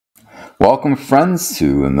Welcome, friends,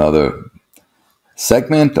 to another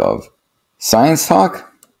segment of Science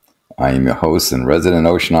Talk. I am your host and resident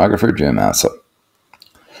oceanographer, Jim Assa.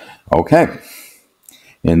 Okay,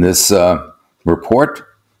 in this report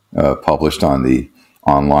published on the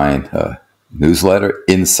online newsletter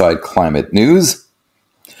Inside Climate News,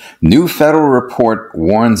 new federal report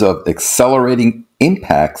warns of accelerating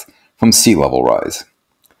impacts from sea level rise.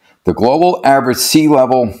 The global average sea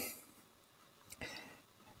level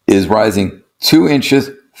is rising 2 inches,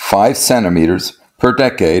 5 centimeters per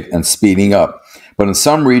decade and speeding up. But in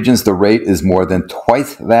some regions, the rate is more than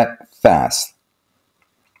twice that fast.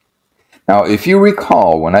 Now, if you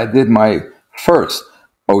recall, when I did my first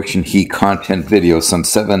ocean heat content video some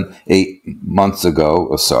 7-8 months ago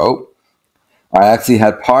or so, I actually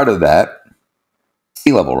had part of that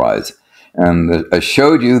sea level rise. And I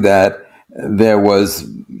showed you that there was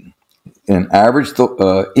an average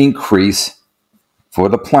increase for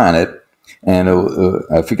the planet, and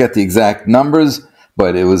I forget the exact numbers,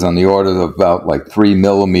 but it was on the order of about like 3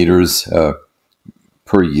 millimeters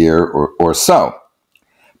per year or so.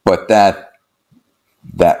 But that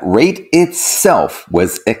rate itself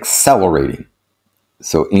was accelerating,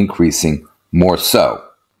 so increasing more so.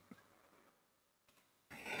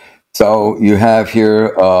 So you have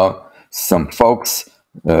here some folks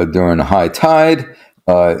during the high tide,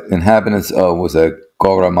 inhabitants was a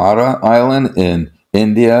Goramara Island in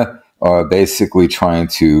India are basically trying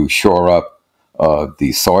to shore up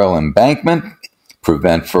the soil embankment,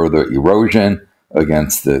 prevent further erosion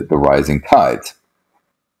against the rising tides.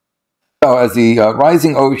 So as the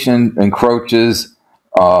rising ocean encroaches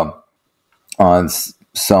on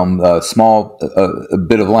some small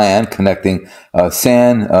bit of land connecting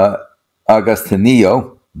San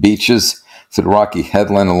Agustinillo beaches to the rocky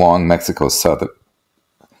headland along Mexico's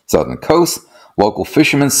southern coast, local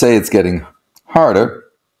fishermen say it's getting harder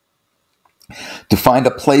to find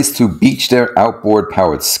a place to beach their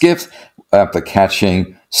outboard-powered skiffs after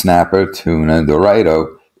catching snapper, tuna, and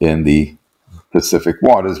dorado in the Pacific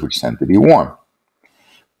waters, which tend to be warm.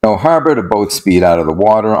 No harbor, the boats speed out of the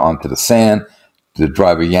water onto the sand, the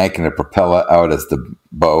driver yanking the propeller out as the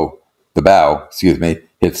bow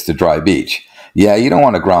hits the dry beach. Yeah, you don't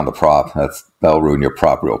want to ground the prop. That'll ruin your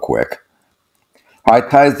prop real quick. High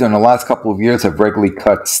tides during the last couple of years have regularly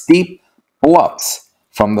cut steep bluffs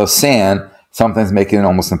from the sand, sometimes making it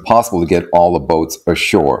almost impossible to get all the boats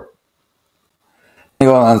ashore. They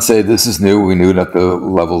go on and say, this is new, we knew that the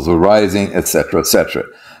levels were rising, etc., etc.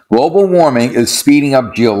 Global warming is speeding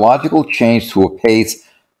up geological change to a pace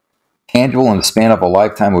tangible in the span of a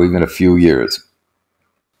lifetime or even a few years.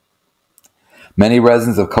 Many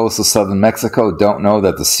residents of coastal southern Mexico don't know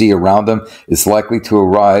that the sea around them is likely to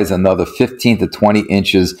rise another 15 to 20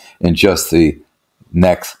 inches in just the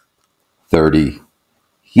next 30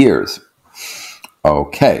 years.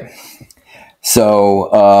 Okay,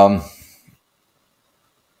 so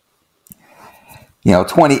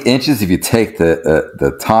 20 inches. If you take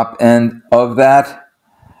the top end of that,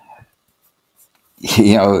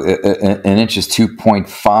 an inch is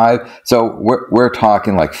 2.5. So we're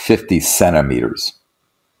talking like 50 centimeters,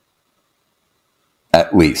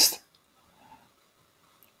 at least.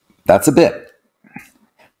 That's a bit,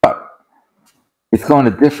 but it's going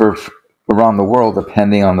to differ around the world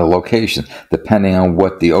depending on the location, depending on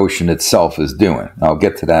what the ocean itself is doing. I'll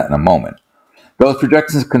get to that in a moment. Those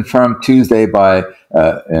projections confirmed Tuesday by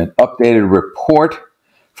an updated report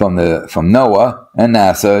from NOAA and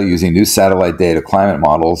NASA using new satellite data climate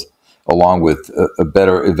models, along with a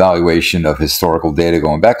better evaluation of historical data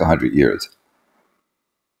going back 100 years.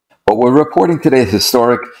 What we're reporting today is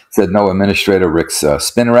historic, said NOAA Administrator Rick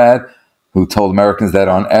Spinrad, who told Americans that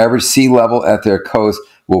on average sea level at their coast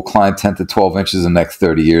will climb 10 to 12 inches in the next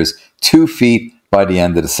 30 years, 2 feet by the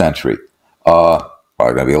end of the century. Probably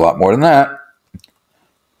going to be a lot more than that.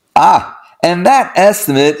 And that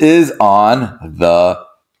estimate is on the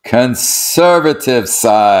conservative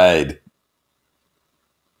side.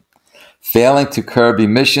 Failing to curb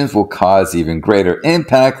emissions will cause even greater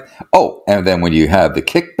impact. Oh, and then when you have the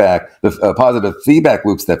kickback, the positive feedback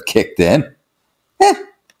loops that have kicked in,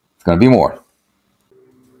 it's going to be more.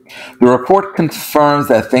 The report confirms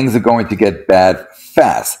that things are going to get bad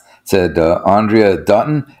fast, said Andrea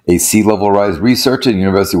Dutton, a sea level rise researcher at the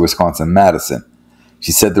University of Wisconsin-Madison.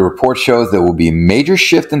 She said the report shows there will be a major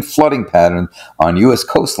shift in flooding patterns on U.S.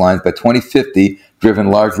 coastlines by 2050, driven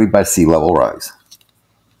largely by sea level rise.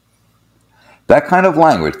 That kind of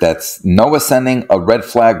language, that's NOAA sending a red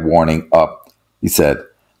flag warning up. He said,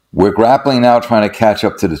 we're grappling now trying to catch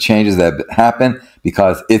up to the changes that have happened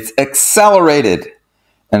because it's accelerated.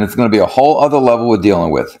 And it's going to be a whole other level we're dealing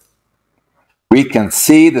with. We can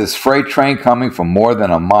see this freight train coming from more than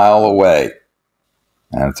a mile away.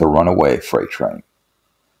 And it's a runaway freight train.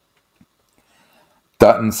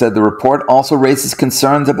 Dutton said the report also raises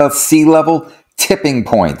concerns about sea level tipping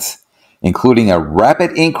points, including a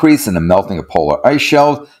rapid increase in the melting of polar ice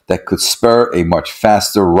shelves that could spur a much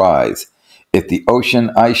faster rise. If the ocean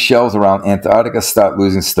ice shelves around Antarctica start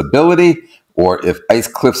losing stability, or if ice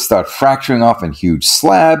cliffs start fracturing off in huge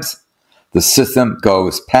slabs, the system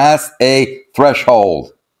goes past a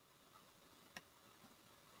threshold.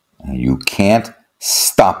 And you can't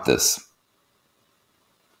stop this.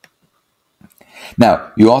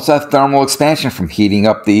 Now, you also have thermal expansion from heating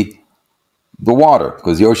up the water,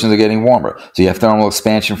 because the oceans are getting warmer. So you have thermal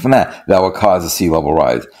expansion from that. That will cause a sea level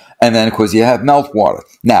rise. And then, of course, you have meltwater.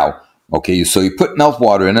 Now, okay, so you put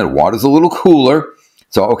meltwater in it. Water's a little cooler.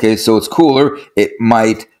 So, okay, so it's cooler. It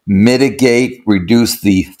might mitigate, reduce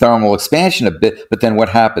the thermal expansion a bit. But then what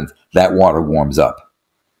happens? That water warms up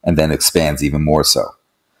and then expands even more so.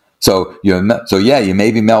 So, you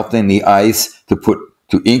may be melting the ice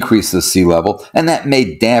to increase the sea level, and that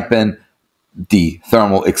may dampen the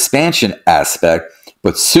thermal expansion aspect,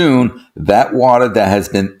 but soon that water that has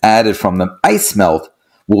been added from the ice melt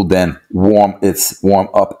will then warm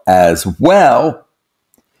up as well,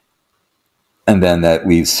 and then that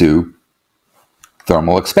leads to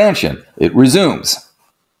thermal expansion. It resumes.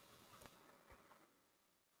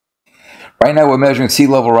 Right now we're measuring sea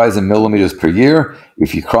level rise in millimeters per year.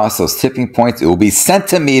 If you cross those tipping points, it will be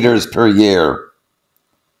centimeters per year.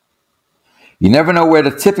 You never know where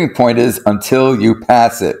the tipping point is until you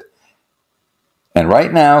pass it. And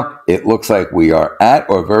right now, it looks like we are at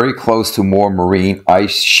or very close to more marine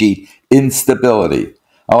ice sheet instability.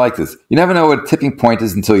 I like this. You never know what a tipping point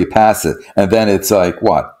is until you pass it. And then it's like,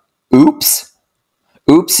 what? Oops.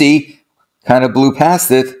 Oopsie. Kind of blew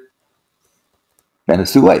past it. Then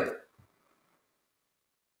it's too late.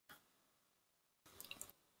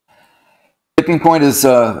 Tipping point is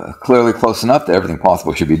clearly close enough that everything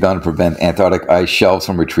possible should be done to prevent Antarctic ice shelves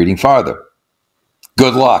from retreating farther.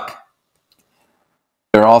 Good luck.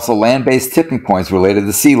 There are also land-based tipping points related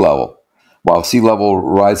to sea level. While sea level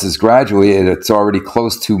rises gradually, it's already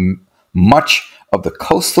close to much of the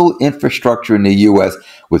coastal infrastructure in the U.S.,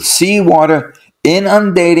 with seawater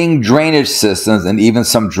inundating drainage systems and even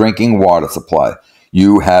some drinking water supply.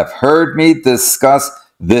 You have heard me discuss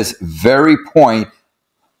this very point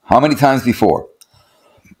how many times before?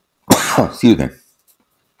 Excuse me.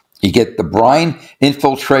 You get the brine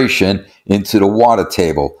infiltration into the water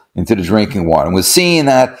table, into the drinking water. And we're seeing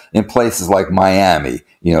that in places like Miami,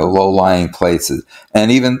 low-lying places.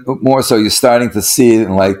 And even more so, you're starting to see it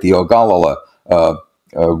in like the Ogallala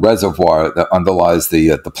reservoir that underlies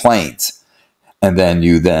the plains. And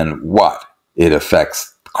then what? It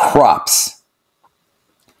affects crops.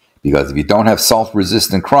 Because if you don't have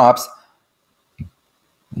salt-resistant crops,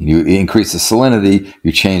 you increase the salinity,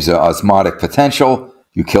 you change the osmotic potential,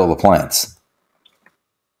 you kill the plants.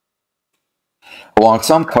 Along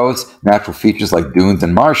some coasts, natural features like dunes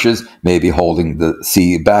and marshes may be holding the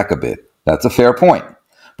sea back a bit. That's a fair point.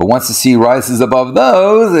 But once the sea rises above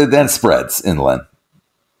those, it then spreads inland.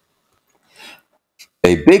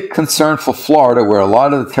 A big concern for Florida, where a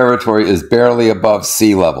lot of the territory is barely above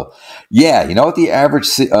sea level. Yeah, you know what the average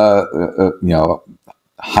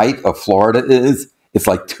height of Florida is? It's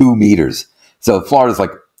like 2 meters. So Florida's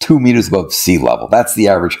like 2 meters above sea level. That's the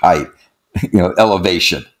average height,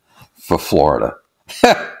 elevation for Florida.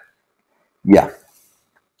 Yeah.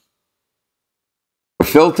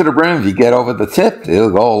 Filled to the brim, if you get over the tip,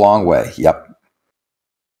 it'll go a long way. Yep.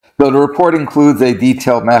 So the report includes a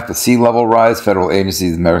detailed map of sea level rise. Federal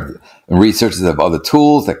agencies and researchers have other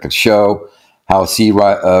tools that can show how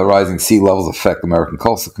rising sea levels affect American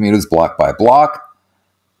coastal communities block by block.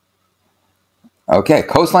 Okay,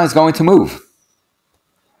 coastline is going to move.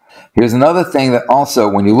 Here's another thing that also,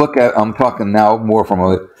 when you look at, I'm talking now more from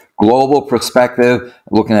a global perspective,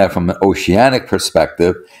 looking at it from an oceanic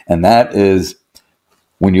perspective, and that is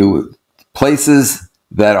places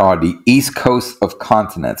that are the east coast of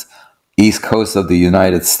continents, east coast of the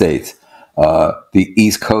United States, the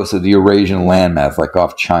east coast of the Eurasian landmass, like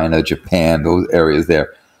off China, Japan, those areas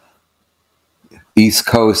there, east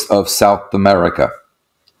coast of South America.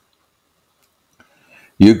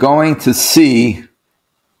 You're going to see,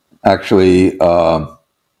 actually, it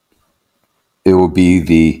will be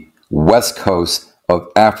the west coast of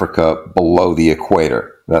Africa below the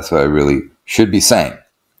equator. That's what I really should be saying.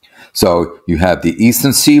 So you have the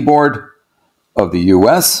eastern seaboard of the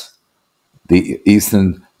U.S., the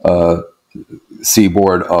eastern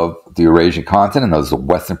seaboard of the Eurasian continent, those are the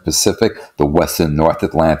western Pacific, the western North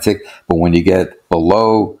Atlantic. But when you get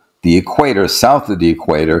below the equator, south of the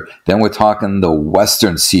equator, then we're talking the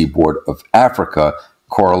western seaboard of Africa,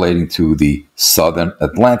 correlating to the southern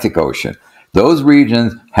Atlantic Ocean. Those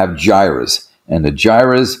regions have gyres, and the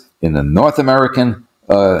gyres in the North American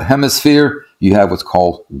hemisphere, you have what's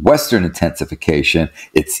called western intensification.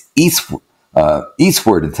 It's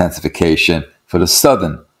eastward intensification for the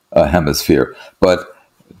southern hemisphere. But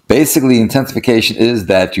basically, intensification is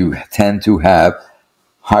that you tend to have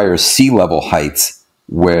higher sea level heights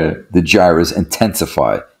where the gyres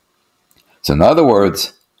intensify. So in other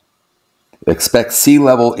words, expect sea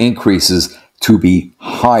level increases to be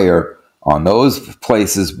higher on those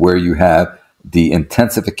places where you have the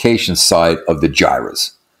intensification side of the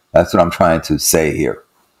gyres. That's what I'm trying to say here.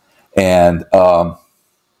 And the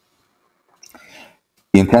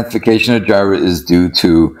intensification of gyre is due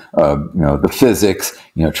to the physics,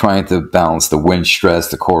 trying to balance the wind stress,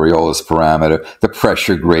 the Coriolis parameter, the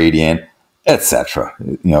pressure gradient, etc.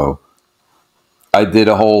 I did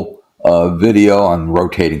a whole video on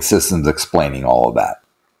rotating systems explaining all of that.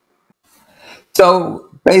 So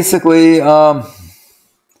basically,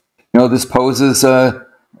 this poses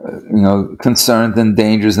concerns and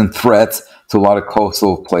dangers and threats to a lot of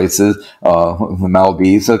coastal places. The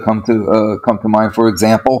Maldives come to mind, for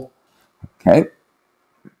example. Okay.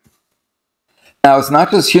 Now, it's not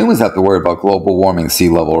just humans that have to worry about global warming, sea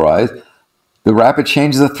level rise. The rapid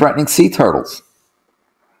changes are threatening sea turtles.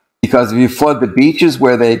 Because if you flood the beaches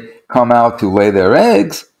where they come out to lay their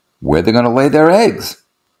eggs, where are they going to lay their eggs?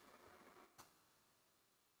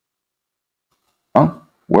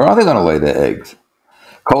 Where are they going to lay their eggs?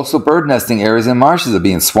 Coastal bird nesting areas and marshes are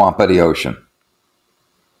being swamped by the ocean.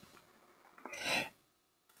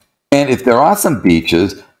 And if there are some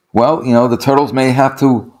beaches, well, the turtles may have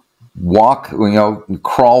to walk,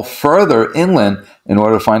 crawl further inland in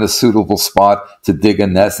order to find a suitable spot to dig a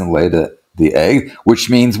nest and lay the egg, which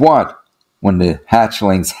means what? When the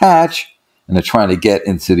hatchlings hatch and they're trying to get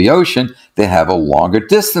into the ocean, they have a longer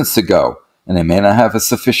distance to go, and they may not have a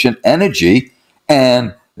sufficient energy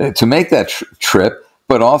and to make that trip,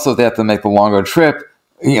 but also they have to make the longer trip,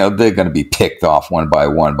 they're going to be picked off one by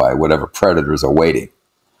whatever predators are waiting.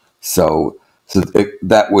 So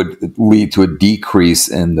that would lead to a decrease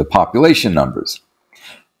in the population numbers.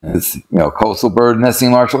 It's, coastal bird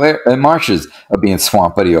nesting marshes are being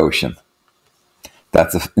swamped by the ocean.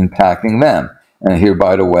 That's impacting them. And here,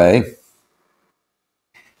 by the way,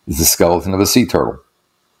 is the skeleton of a sea turtle.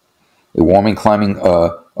 A warming, climbing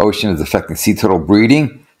ocean is affecting sea turtle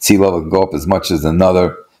breeding. Sea level can go up as much as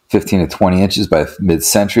another 15 to 20 inches by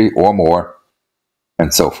mid-century or more,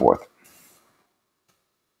 and so forth.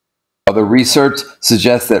 Other research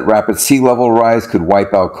suggests that rapid sea level rise could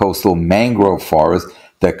wipe out coastal mangrove forests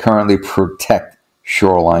that currently protect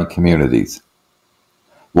shoreline communities.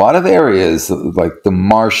 A lot of areas like the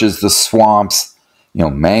marshes, the swamps,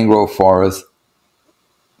 mangrove forests,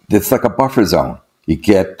 it's like a buffer zone. You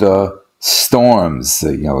get storms,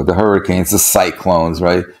 the hurricanes, the cyclones,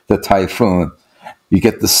 right? The typhoon. You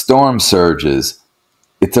get the storm surges.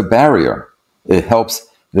 It's a barrier. It helps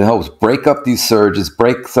break up these surges,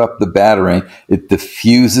 breaks up the battering. It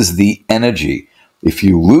diffuses the energy. If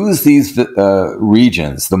you lose these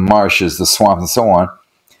regions, the marshes, the swamps, and so on,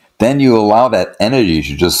 then you allow that energy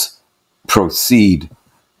to just proceed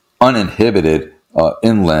uninhibited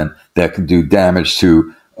inland that can do damage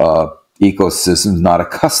to ecosystems not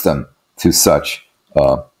accustomed to such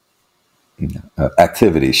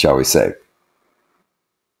activities, shall we say.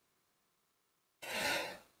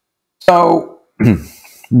 So,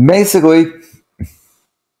 basically,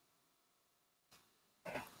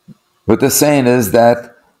 what they're saying is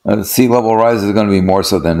that sea level rise is going to be more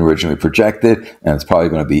so than originally projected, and it's probably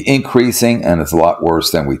going to be increasing, and it's a lot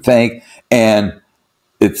worse than we think, and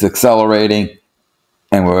it's accelerating,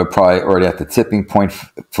 and we're probably already at the tipping point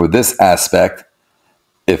for this aspect,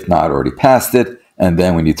 if not already past it. And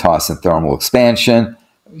then when you toss in thermal expansion,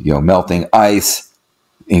 melting ice,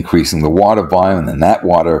 increasing the water volume, and then that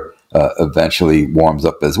water eventually warms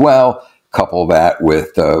up as well. Couple that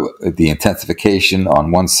with the intensification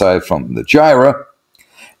on one side from the gyre,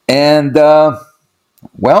 and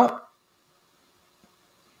well,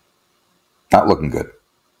 not looking good.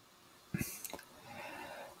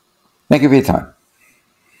 Thank you for your time.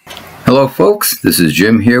 Hello folks, this is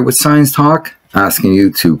Jim here with Science Talk, asking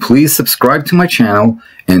you to please subscribe to my channel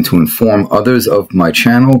and to inform others of my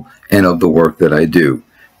channel and of the work that I do.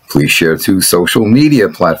 Please share to social media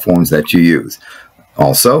platforms that you use.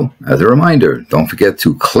 Also, as a reminder, don't forget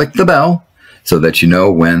to click the bell so that you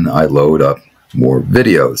know when I load up more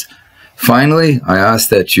videos. Finally, I ask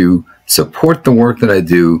that you support the work that I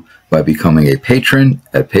do by becoming a patron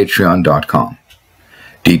at patreon.com.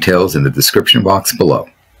 Details in the description box below.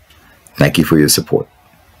 Thank you for your support.